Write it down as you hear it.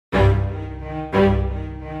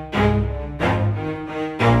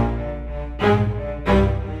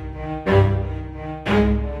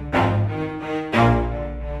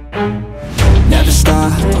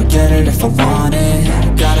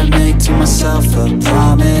myself a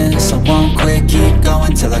promise. I won't quit, keep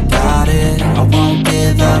going till I got it. I won't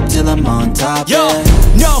give up till I'm on top, Yo,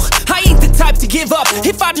 yeah. no, I ain't the type to give up.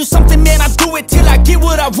 If I do something, man, I do it till I get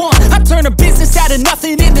what I want. I turn a business out of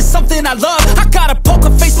nothing into something I love. I got a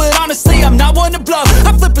poker face, but honestly, I'm not one to bluff.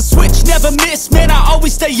 I flip a switch, never miss, man, I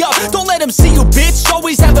always stay up. Don't let them see you, bitch,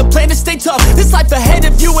 always have a plan to stay tough. This life ahead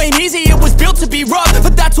of you ain't easy, it was built to be rough.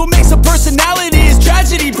 But that's what makes a personality, is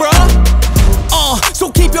tragedy, bruh. So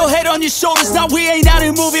keep your head on your shoulders. Now we ain't out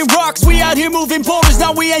here moving rocks, we out here moving boulders.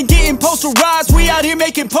 Now we ain't getting posterized, we out here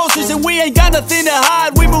making posters. And we ain't got nothing to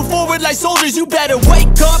hide, we move forward like soldiers. You better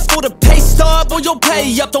wake up for the pay stub, or you'll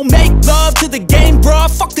pay up. Don't make love to the game, bruh,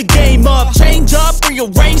 fuck the game up. Change up,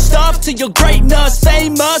 rearrange stuff to your greatness.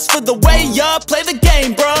 Famous for the way up, play the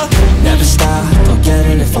game, bruh. Never stop, I'll get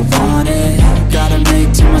it if I want it. Gotta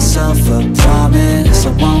make to myself a promise. I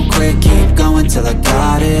won't quit, keep going till I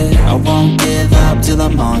got it. I won't give up till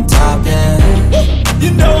I'm on top, yeah.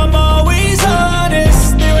 You know I'm always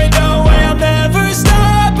honest, there ain't no way I'm ever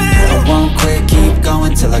stopping. I won't quit, keep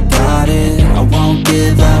going till I got it. I won't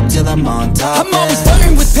give up till I'm on top, I'm always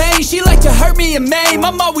flirting with pain, she like to hurt me and maim.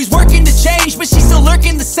 I'm always working to change, but she's still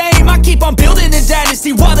lurking the same. I keep on building a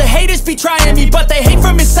dynasty while the haters be trying me. But they hate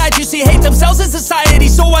from inside, you see, hate themselves in society.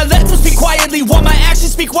 So I let them speak quietly while my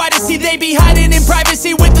actions speak wider. See, they be hiding in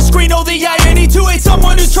privacy with the screen, oh the irony. To hate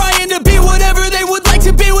someone who's trying to be whatever they would like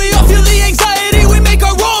to be. We all feel the anxiety, we make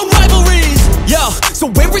our own rivalries. Yo, so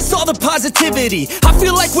where is all the positivity? I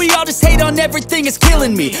feel like we all just hate on everything, it's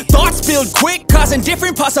killing me. Thoughts build quick, causing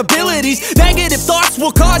different possibilities. Negative thoughts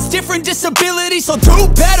will cause different disabilities. So do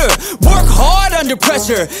better, work hard under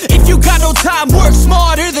pressure. If you got no time, work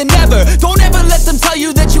smarter than ever. Don't ever let them tell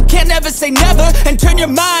you that you can't never say never. And turn your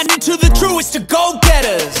mind into the truest of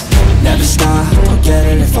go-getters. Never stop, I'll get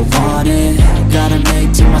it if I want it. Gotta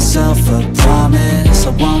make to myself a promise. I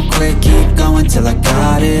won't quit, keep going till I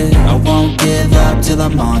got it. I won't give up till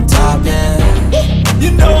I'm on top, yeah.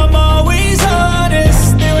 You know I'm always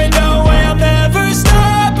honest, there ain't no way I'm ever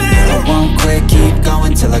stopping. I won't quit, keep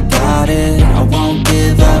going till I got it. I won't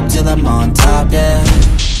give up till I'm on top, yeah.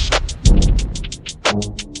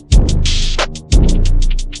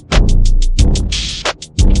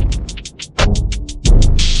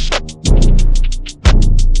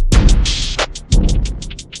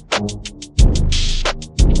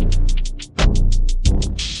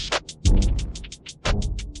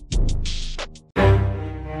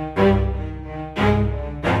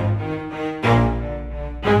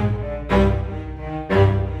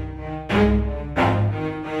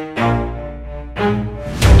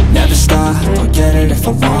 Never stop, I'll get it if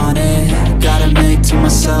I want it. Gotta make to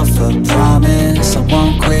myself a promise. I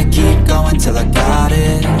won't quit, keep going till I got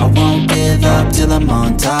it. I won't give up till I'm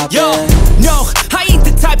on top, Yo, yeah. no, I ain't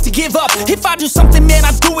the type to give up. If I do something, man,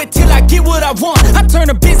 I do it till I get what I want. I turn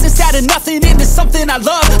a business out of nothing into something I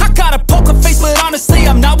love. I got a poker face, but honestly,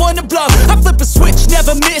 I'm not one to bluff. I flip a switch,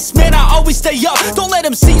 never miss, man, I always stay up. Don't let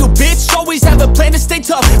them see you, bitch, always have a plan to stay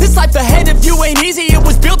tough. This life ahead of you ain't easy, it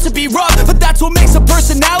was built to be rough. But that's what makes a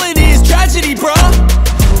personality, is tragedy, bruh.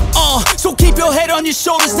 So keep your head on your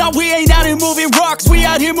shoulders. Now we ain't out here moving rocks, we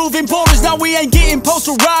out here moving boulders. Now we ain't getting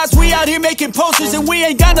posterized, we out here making posters. And we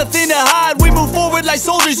ain't got nothing to hide, we move forward like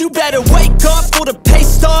soldiers. You better wake up for the pay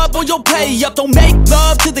stub, or you'll pay up. Don't make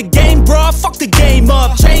love to the game, bruh, fuck the game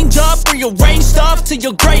up. Change up, rearrange stuff to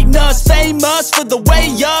your greatness. Famous for the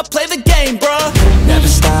way up, play the game, bruh. Never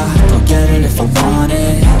stop, I'll get it if I want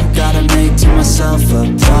it. Gotta make to myself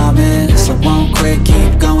a promise. I won't quit,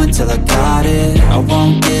 keep going till I got it. I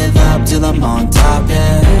won't give up till I'm on top,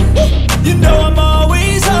 yeah.